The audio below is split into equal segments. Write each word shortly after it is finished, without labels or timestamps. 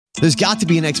There's got to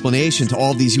be an explanation to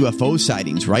all of these UFO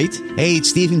sightings, right? Hey,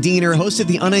 it's Stephen Diener, host of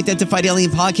the Unidentified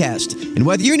Alien Podcast. And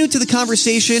whether you're new to the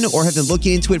conversation or have been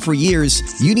looking into it for years,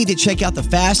 you need to check out the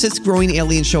fastest growing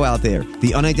alien show out there,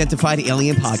 the Unidentified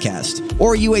Alien Podcast,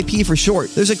 or UAP for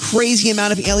short. There's a crazy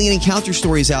amount of alien encounter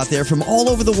stories out there from all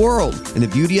over the world. And the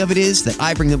beauty of it is that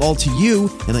I bring them all to you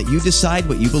and let you decide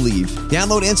what you believe.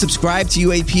 Download and subscribe to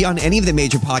UAP on any of the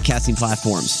major podcasting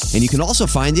platforms. And you can also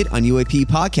find it on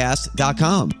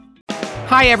UAPpodcast.com.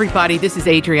 Hi, everybody. This is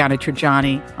Adriana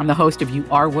Trajani. I'm the host of You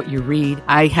Are What You Read.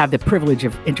 I have the privilege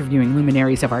of interviewing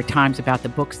luminaries of our times about the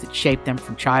books that shaped them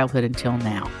from childhood until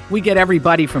now. We get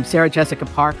everybody from Sarah Jessica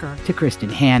Parker to Kristen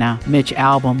Hanna, Mitch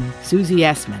Albom, Susie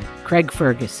Essman, Craig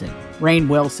Ferguson, Rainn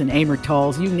Wilson, Amor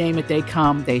Tolls, you name it, they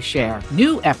come, they share.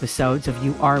 New episodes of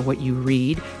You Are What You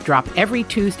Read drop every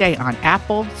Tuesday on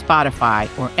Apple, Spotify,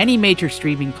 or any major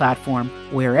streaming platform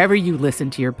wherever you listen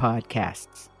to your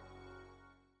podcasts.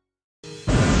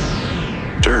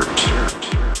 Dirt.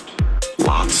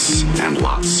 Lots and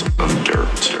lots of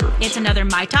dirt. It's another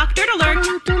My Talk Dirt Alert.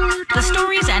 The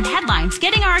stories and headlines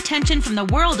getting our attention from the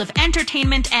world of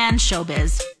entertainment and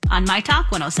showbiz. On My Talk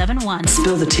 107.1.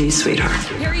 Spill the tea, sweetheart.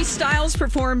 Harry Styles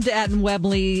performed at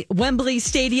Wembley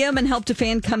Stadium and helped a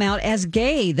fan come out as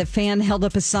gay. The fan held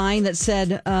up a sign that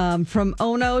said, from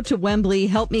Ono to Wembley,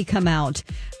 help me come out.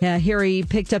 Harry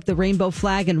picked up the rainbow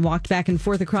flag and walked back and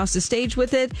forth across the stage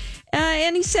with it.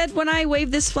 And he said, when I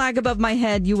wave this flag above my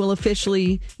head, you will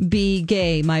officially be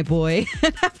gay, my boy.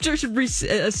 And after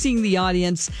seeing the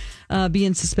audience be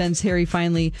in suspense, Harry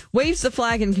finally waves the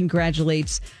flag and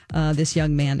congratulates this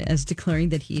young man as declaring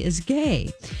that he is gay.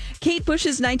 Kate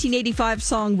Bush's 1985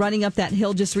 song Running Up That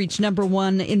Hill just reached number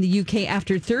one in the UK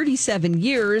after 37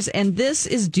 years, and this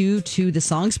is due to the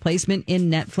song's placement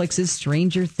in Netflix's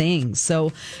Stranger Things.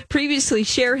 So previously,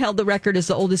 Cher held the record as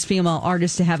the oldest female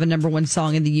artist to have a number one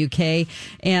song in the UK,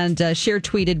 and Cher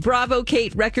tweeted, "Bravo,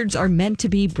 Kate, records are meant to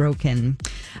be broken."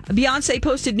 Beyonce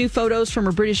posted new photos from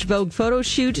her British Vogue photo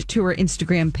shoot to her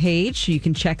Instagram page, so you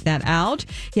can check that out.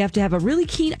 You have to have a really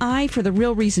keen eye for the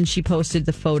real reason she posted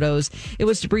the photos. It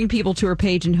was to bring people to her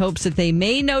page in hopes that they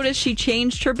may notice she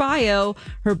changed her bio.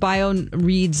 Her bio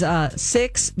reads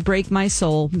 6 Break My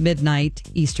Soul Midnight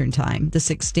Eastern Time. The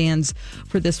 6 stands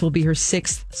for this will be her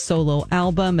 6th solo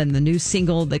album, and the new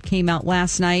single that came out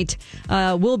last night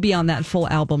will be on that full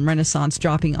album, Renaissance,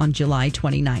 dropping on July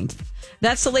 29th.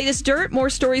 That's the latest dirt.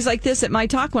 More stories like this at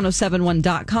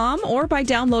mytalk1071.com or by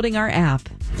downloading our app.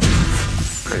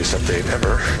 Greatest update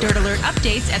ever. Dirt Alert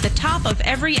updates at the top of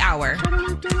every hour.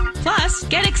 Plus,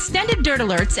 get extended Dirt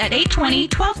Alerts at 8:20,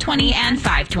 12:20, and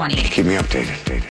 5:20. Keep me updated.